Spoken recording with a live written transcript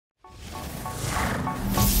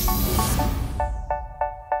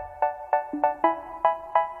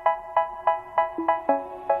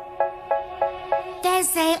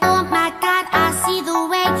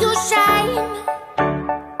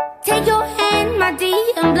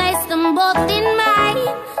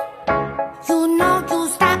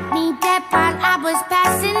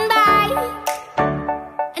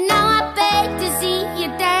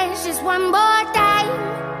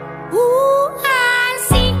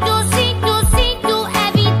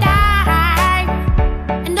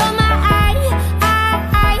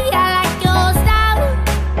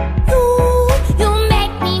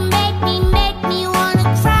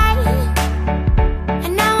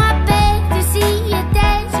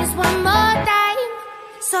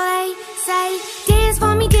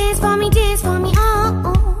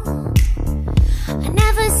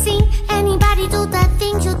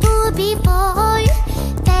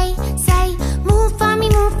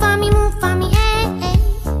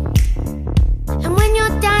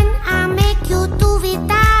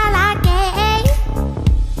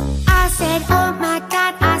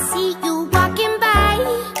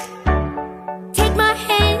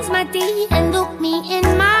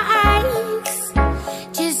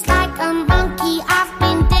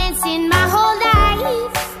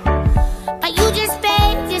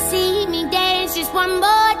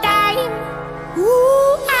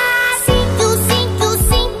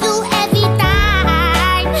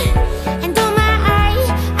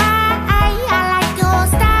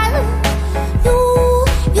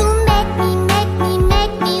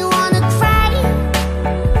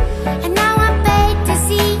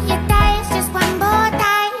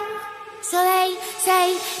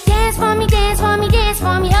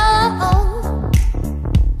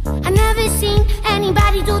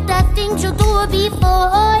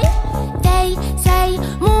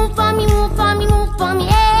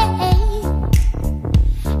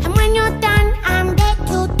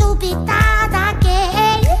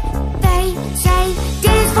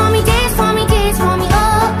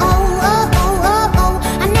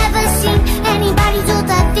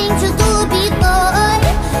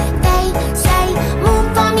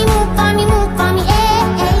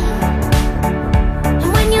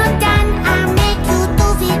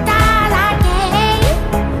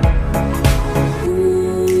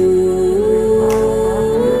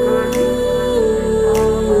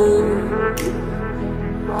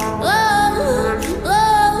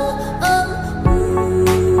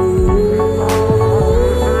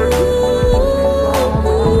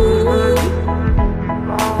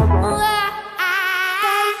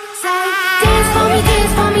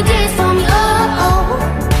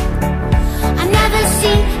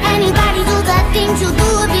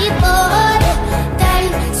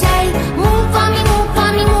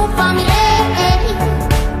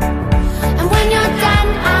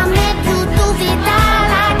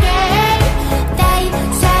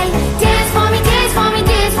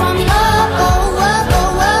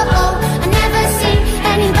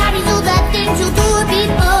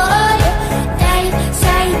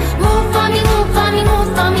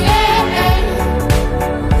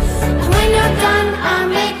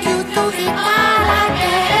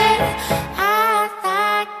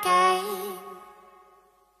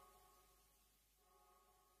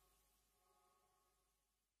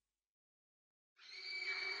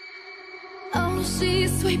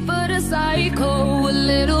she's sweet but a psycho, a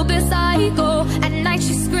little bit psycho. At night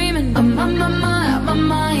she's screaming, I'm on my mind, out my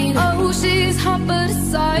mind. Oh, she's hot but a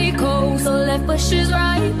psycho, so left but she's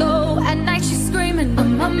right though. At night she's screaming,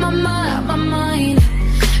 I'm on my mind, out my mind.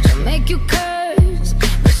 She'll make you curse,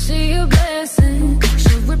 but she a blessing.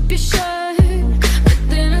 She'll rip your shirt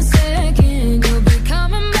within a second. You'll be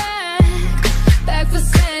coming back for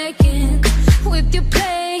seconds with your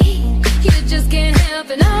play. You just can't help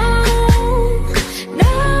it, no.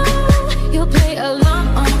 You'll play along,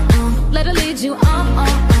 let her lead you on.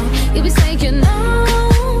 You'll be saying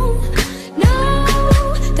no,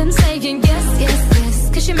 then saying yes,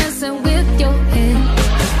 cause you're messing with your head.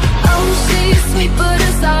 Oh, she's sweet but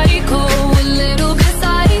a psycho, a little bit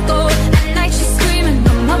psycho. At night she's screaming,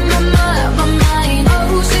 I'm on my mind.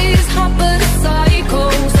 Oh, she's hot but a psycho,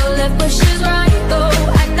 so left but she's right though.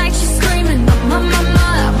 At night she's screaming, I'm on my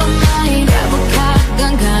mind. Grab a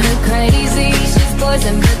shotgun, kinda crazy. She's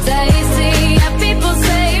poison but tasty. And people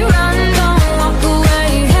say run, don't walk away.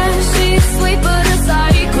 Yeah, she's sweet but a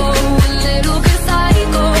psycho, a little bit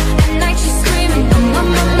psycho. At night she's screaming, I'm on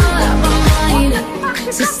my mind.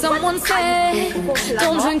 So someone said,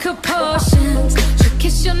 don't drink her potions. She'll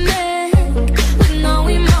kiss your neck with no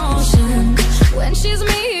emotion. When she's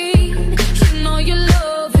mean, you know you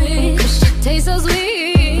love it, 'cause she tastes so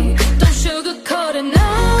sweet. Don't sugarcoat it, no.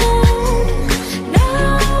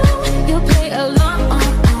 You'll play along,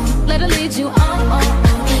 let her lead you on.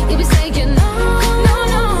 You'll be saying no,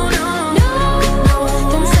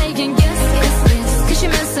 then saying yes, 'cause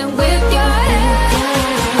you're messing with your head.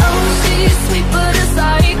 Oh, she's sweet but a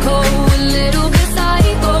psycho, a little bit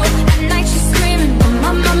psycho. At night she's screaming, I'm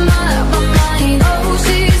on my mind. Oh,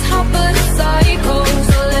 she's hot but a psycho,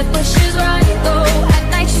 so left but she's right though. At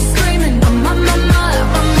night she's screaming, I'm on my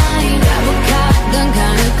mind. Grab a shotgun,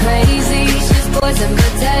 kinda crazy. She's poison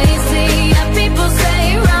but tasty. And people say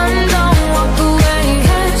run, don't walk away.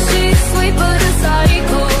 Yeah, she's sweet but a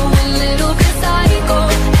psycho, a little bit psycho.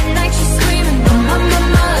 At night she's screaming, I'm on my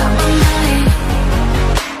mind.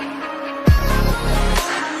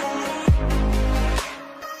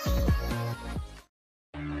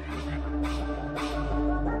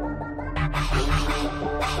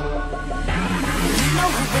 You know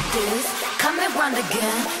who it is, coming round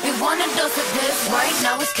again. We want a dose of this, right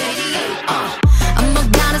now it's KDA. I'm a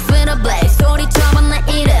goddess with a blaze, 소리처럼 내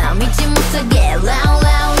이름 잊지 못하게 loud,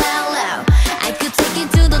 loud, loud, loud. I could take you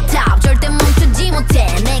to the top, 절대 멈추지 못해.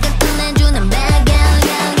 내가 끝내주는 bad gal,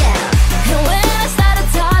 gal, gal. And when I started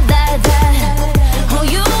talk that, oh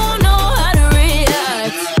you know how to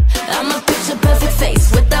react. I'm a picture perfect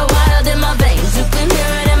face with that wild in my veins. You can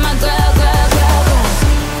hear it in my growl, growl, growl, growl.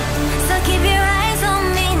 So keep your eyes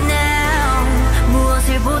on me now.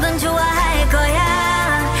 무엇을 보든 좋아할 거야.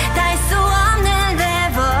 다 할 수 없는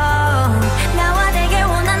level. 나와 되길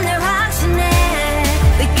원한 늘 확신해.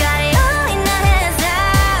 We got it all in our hands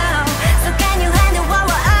now. So can you handle what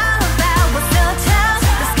we're all about? What's so tough?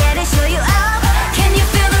 Let's get it, show you out. Can you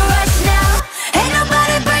feel the rush now? Ain't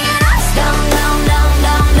nobody bringing us down, down, down,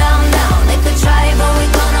 down, down, down. They could try, but we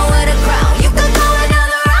gonna wear the crown. You could go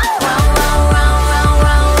another round, round, round, round, round,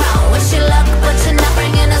 round, round. Wish you luck, but you're not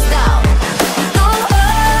bringing us down. We go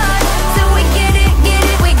hard, till we get it,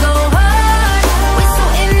 we go hard. We so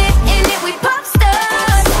in it, we pop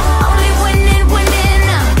stars. Only winning, winning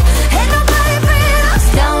now. Ain't nobody bringing us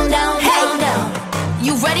down, down, down, down.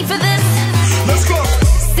 You ready for this? Let's go.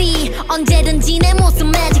 See, 언제든지 내 모습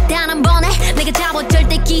매직 단 한 번에 내가 잡아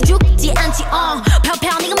절대 기죽지 않지.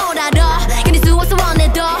 펴펴 네가 뭘 알아. 견딜 수 없어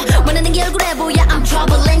원해도 원하는 게 얼굴에 보여. I'm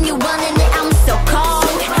troubling you